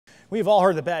We've all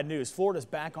heard the bad news. Florida's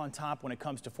back on top when it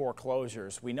comes to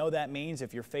foreclosures. We know that means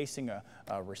if you're facing a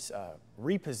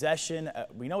repossession,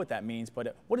 we know what that means,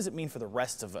 but what does it mean for the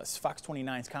rest of us? Fox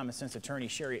 29's common sense attorney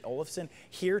Shari Olefson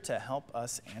here to help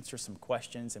us answer some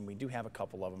questions, and we do have a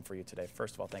couple of them for you today.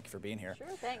 First of all, thank you for being here. Sure,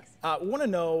 thanks. We want to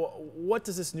know, what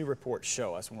does this new report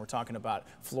show us when we're talking about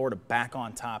Florida back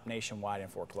on top nationwide in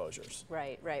foreclosures?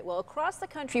 Right. Well, across the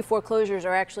country, foreclosures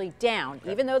are actually down.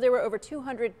 Okay. Even though there were over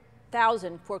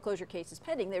 200,000 foreclosure cases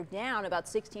pending, they're down about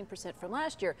 16% from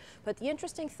last year. But the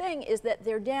interesting thing is that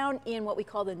they're down in what we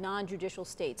call the non-judicial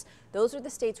states. Those are the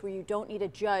states where you don't need a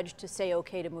judge to say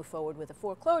okay to move forward with a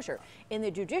foreclosure. In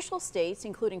the judicial states,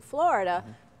 including Florida,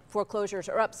 foreclosures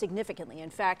are up significantly. In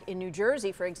fact, in New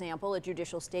Jersey, for example, a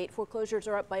judicial state, foreclosures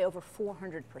are up by over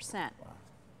 400%. Wow.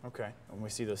 Okay, and we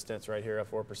see those stats right here, up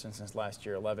 4% since last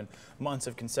year, 11 months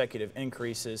of consecutive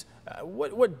increases.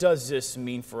 What does this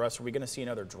mean for us? Are we going to see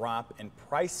another drop in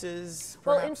prices,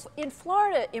 perhaps? Well, in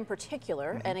Florida in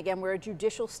particular, and again, we're a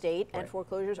judicial state, and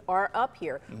foreclosures are up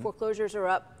here. Foreclosures are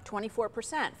up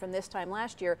 24% from this time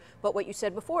last year, but what you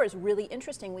said before is really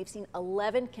interesting. We've seen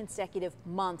 11 consecutive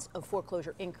months of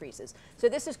foreclosure increases. So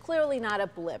this is clearly not a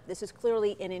blip. This is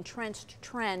clearly an entrenched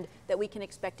trend that we can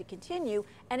expect to continue,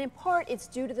 and in part, it's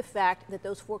due to the fact that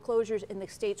those foreclosures in the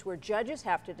states where judges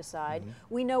have to decide,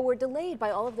 we know were delayed by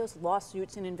all of those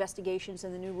lawsuits and investigations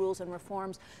and the new rules and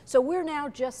reforms. So we're now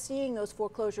just seeing those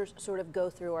foreclosures sort of go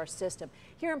through our system.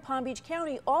 Here in Palm Beach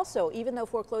County also, even though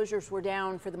foreclosures were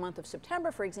down for the month of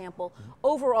September, for example,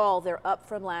 overall they're up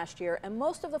from last year, and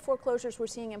most of the foreclosures we're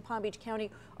seeing in Palm Beach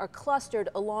County are clustered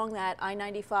along that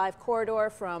I-95 corridor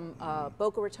from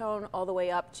Boca Raton all the way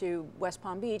up to West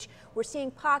Palm Beach. We're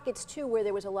seeing pockets too where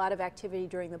there was a lot of activity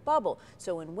during the bubble,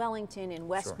 so in Wellington, in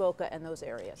West Boca, and those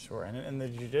areas. Sure, and the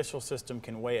judicial system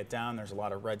can weigh it down. There's a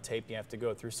lot of red tape you have to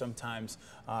go through sometimes.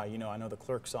 You know, I know the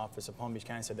clerk's office of Palm Beach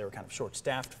County said they were kind of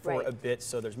short-staffed for a bit,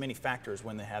 so there's many factors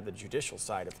when they have the judicial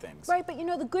side of things. Right, but you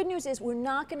know, the good news is we're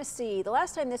not going to see, the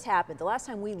last time this happened, the last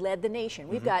time we led the nation,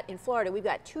 we've got, in Florida, we've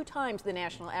got 2 times the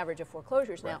national average of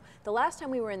foreclosures now. The last time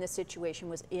we were in this situation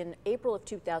was in April of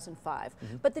 2005.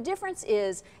 But the difference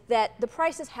is that the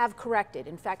prices have corrected.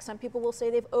 In fact, some people will say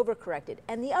they've overcorrected.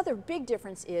 And the other big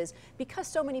difference is because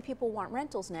so many people want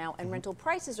rentals now and rental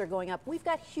prices are going up, we've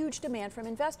got huge demand from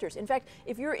investors. In fact,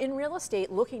 if you're in real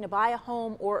estate looking to buy a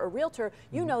home or a realtor,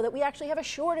 you know that we actually have a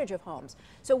shortage of homes.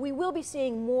 So we will be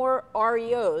seeing more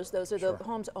REOs, those are the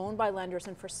homes owned by lenders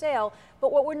and for sale,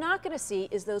 but what we're not going to see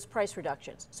is those price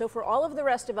reductions. So for all of the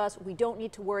rest of us, we don't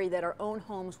need to worry that our own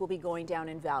homes will be going down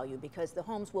in value because the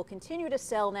homes will continue to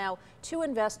sell now to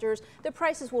investors. The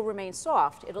prices will remain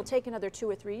soft. It'll take another 2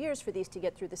 or 3 years for these to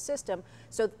get through the system,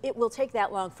 so it will take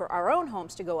that long for our own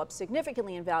homes to go up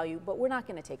significantly in value, but we're not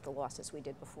going to take the losses we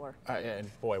did before. And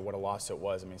boy, what a loss it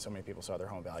was. I mean, so many people saw their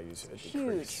home values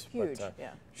decrease. Huge,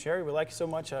 Shari, we like you so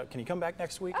much. Can you come back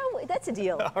next week? Oh, that's a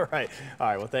deal. All right.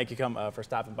 Well, thank you for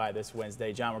stopping by this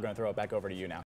Wednesday. John, we're going to throw it back over to you now.